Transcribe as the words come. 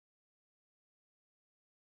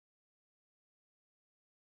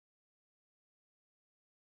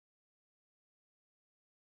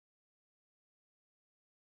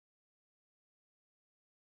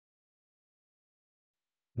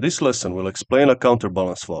This lesson will explain a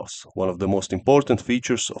counterbalance valves, one of the most important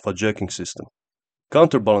features of a jacking system.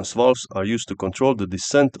 Counterbalance valves are used to control the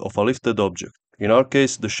descent of a lifted object, in our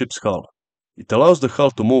case the ship's hull. It allows the hull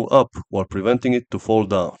to move up while preventing it to fall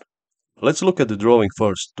down. Let's look at the drawing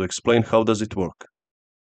first to explain how does it work.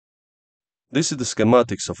 This is the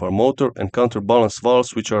schematics of our motor and counterbalance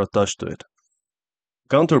valves which are attached to it.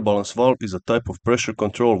 Counterbalance valve is a type of pressure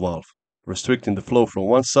control valve, restricting the flow from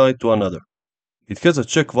one side to another. It has a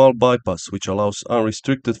check valve bypass which allows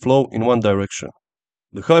unrestricted flow in one direction.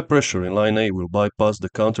 The high pressure in line A will bypass the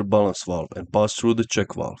counterbalance valve and pass through the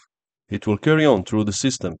check valve. It will carry on through the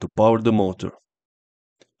system to power the motor.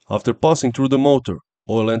 After passing through the motor,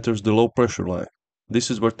 oil enters the low pressure line.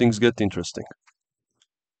 This is where things get interesting.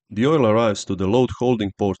 The oil arrives to the load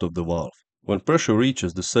holding port of the valve. When pressure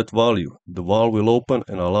reaches the set value, the valve will open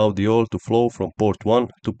and allow the oil to flow from port 1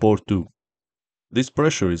 to port 2. This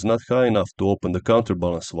pressure is not high enough to open the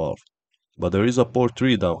counterbalance valve, but there is a port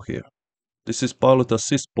 3 down here. This is pilot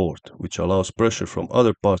assist port, which allows pressure from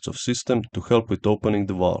other parts of system to help with opening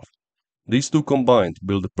the valve. These two combined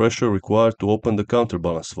build the pressure required to open the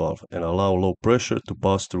counterbalance valve and allow low pressure to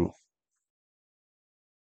pass through.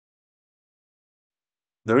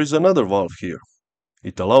 There is another valve here.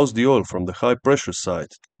 It allows the oil from the high pressure side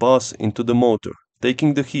to pass into the motor,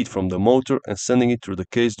 taking the heat from the motor and sending it through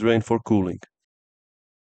the case drain for cooling.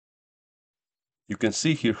 You can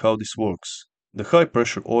see here how this works. The high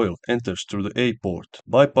pressure oil enters through the A port,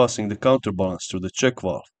 bypassing the counterbalance through the check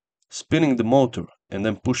valve, spinning the motor and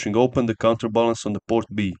then pushing open the counterbalance on the port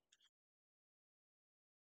B.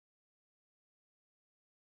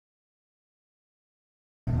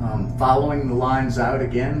 Following the lines out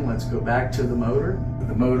again, let's go back to the motor.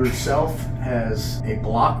 The motor itself has a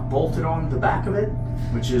block bolted on the back of it,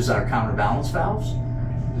 which is our counterbalance valves.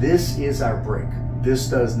 This is our brake. This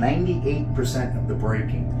does 98% of the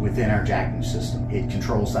braking within our jacking system. It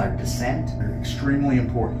controls our descent. They're extremely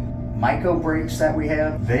important. Micro brakes that we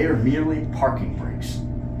have, they are merely parking brakes.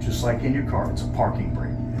 Just like in your car, it's a parking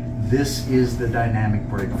brake. This is the dynamic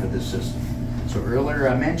brake for this system. So earlier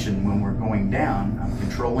I mentioned when we're going down, I'm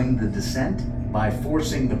controlling the descent by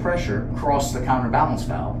forcing the pressure across the counterbalance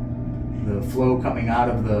valve. The flow coming out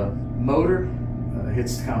of the motor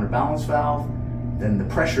hits the counterbalance valve, then the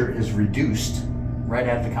pressure is reduced right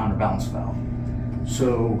at the counterbalance valve.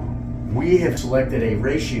 So we have selected a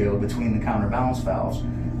ratio between the counterbalance valves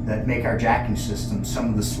that make our jacking system some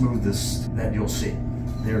of the smoothest that you'll see.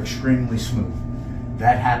 They're extremely smooth.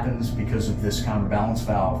 That happens because of this counterbalance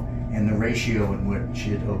valve and the ratio in which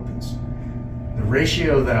it opens. The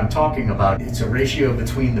ratio that I'm talking about, it's a ratio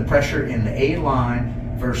between the pressure in the A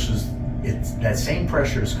line versus that same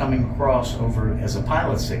pressure is coming across over as a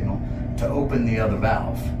pilot signal to open the other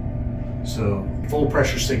valve. So full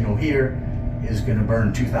pressure signal here is going to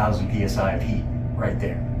burn 2000 psi of heat right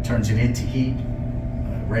there. Turns it into heat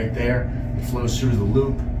right there. It flows through the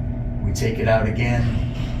loop. We take it out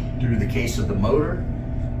again through the case of the motor.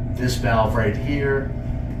 This valve right here,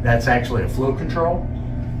 that's actually a flow control,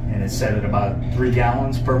 and it's set at about 3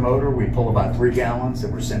 gallons per motor. We pull about 3 gallons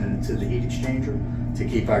that we're sending into the heat exchanger to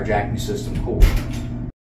keep our jacking system cool.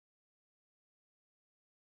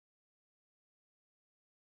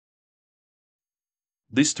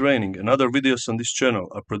 This training and other videos on this channel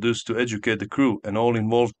are produced to educate the crew and all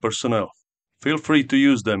involved personnel. Feel free to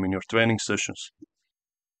use them in your training sessions.